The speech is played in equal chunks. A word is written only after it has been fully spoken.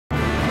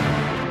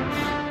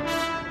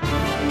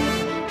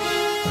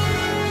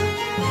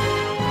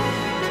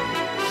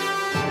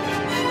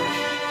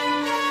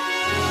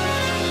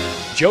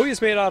Joey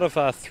is made out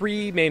of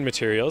three main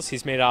materials.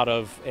 He's made out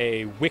of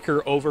a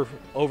wicker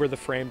over the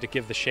frame to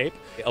give the shape.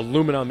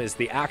 Aluminum is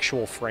the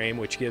actual frame,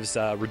 which gives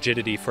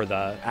rigidity for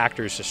the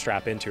actors to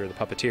strap into, or the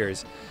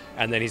puppeteers.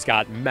 And then he's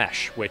got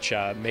mesh, which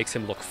makes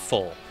him look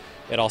full.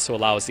 It also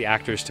allows the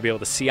actors to be able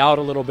to see out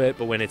a little bit,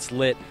 but when it's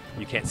lit,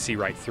 you can't see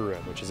right through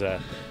him, which is a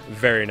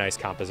very nice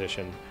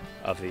composition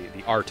of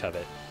the art of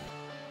it.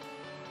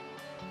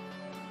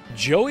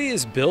 Joey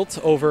is built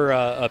over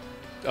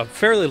a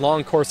fairly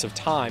long course of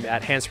time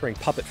at Handspring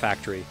Puppet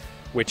Factory,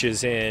 which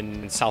is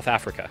in South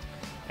Africa.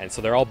 And so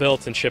they're all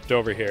built and shipped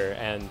over here.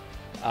 And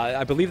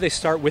I believe they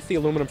start with the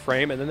aluminum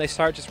frame, and then they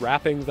start just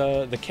wrapping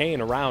the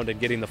cane around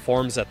and getting the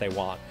forms that they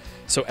want.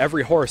 So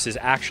every horse is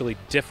actually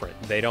different.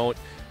 They don't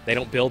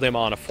build him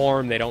on a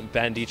form. They don't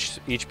bend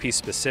each piece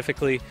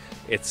specifically.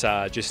 It's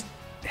just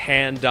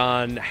hand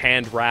done,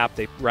 hand wrapped.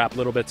 They wrap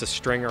little bits of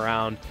string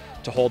around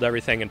to hold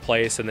everything in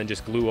place, and then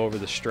just glue over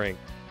the string.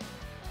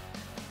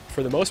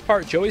 For the most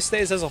part, Joey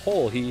stays as a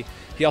whole. He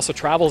also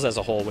travels as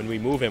a whole. When we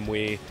move him,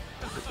 we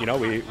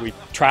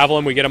travel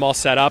him, we get him all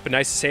set up and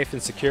nice and safe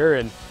and secure,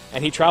 and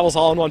he travels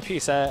all in one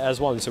piece as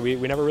one. So we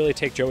never really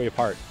take Joey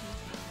apart.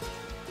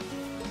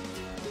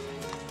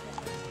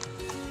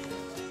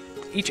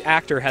 Each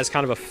actor has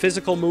kind of a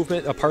physical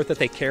movement, a part that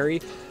they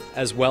carry,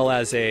 as well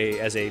as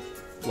a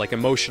like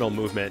emotional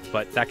movement,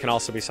 but that can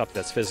also be something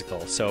that's physical.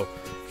 So,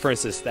 for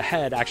instance, the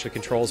head actually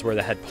controls where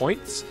the head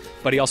points,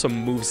 but he also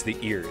moves the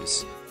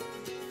ears.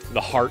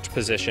 The heart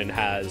position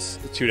has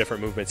two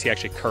different movements. He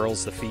actually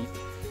curls the feet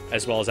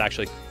as well as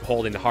actually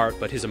holding the heart,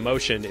 but his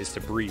emotion is to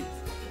breathe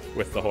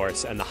with the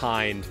horse, and the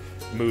hind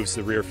moves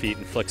the rear feet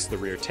and flicks the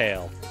rear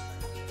tail.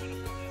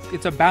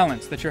 It's a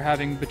balance that you're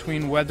having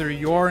between whether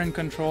you're in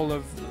control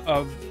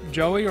of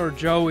Joey or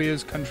Joey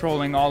is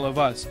controlling all of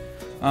us.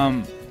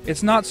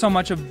 It's not so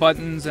much of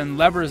buttons and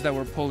levers that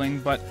we're pulling,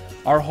 but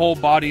our whole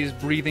bodies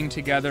breathing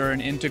together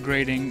and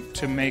integrating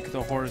to make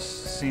the horse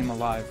seem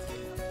alive.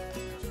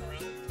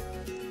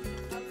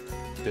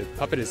 The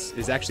puppet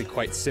is actually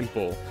quite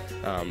simple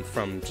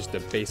from just a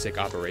basic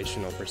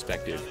operational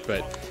perspective,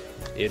 but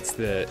it's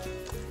the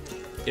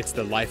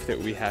life that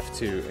we have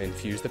to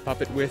infuse the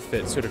puppet with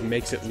that sort of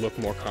makes it look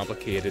more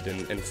complicated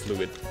and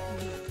fluid.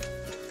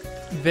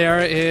 There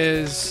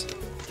is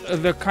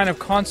the kind of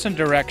constant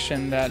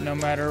direction that no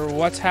matter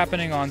what's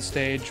happening on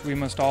stage, we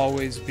must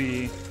always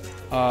be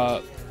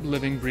a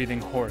living, breathing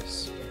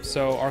horse.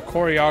 So our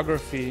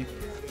choreography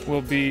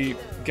will be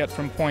get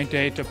from point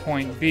A to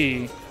point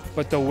B,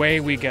 but the way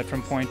we get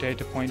from point A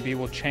to point B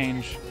will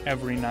change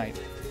every night.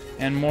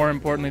 And more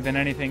importantly than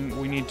anything,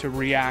 we need to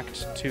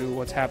react to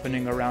what's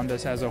happening around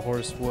us as a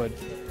horse would.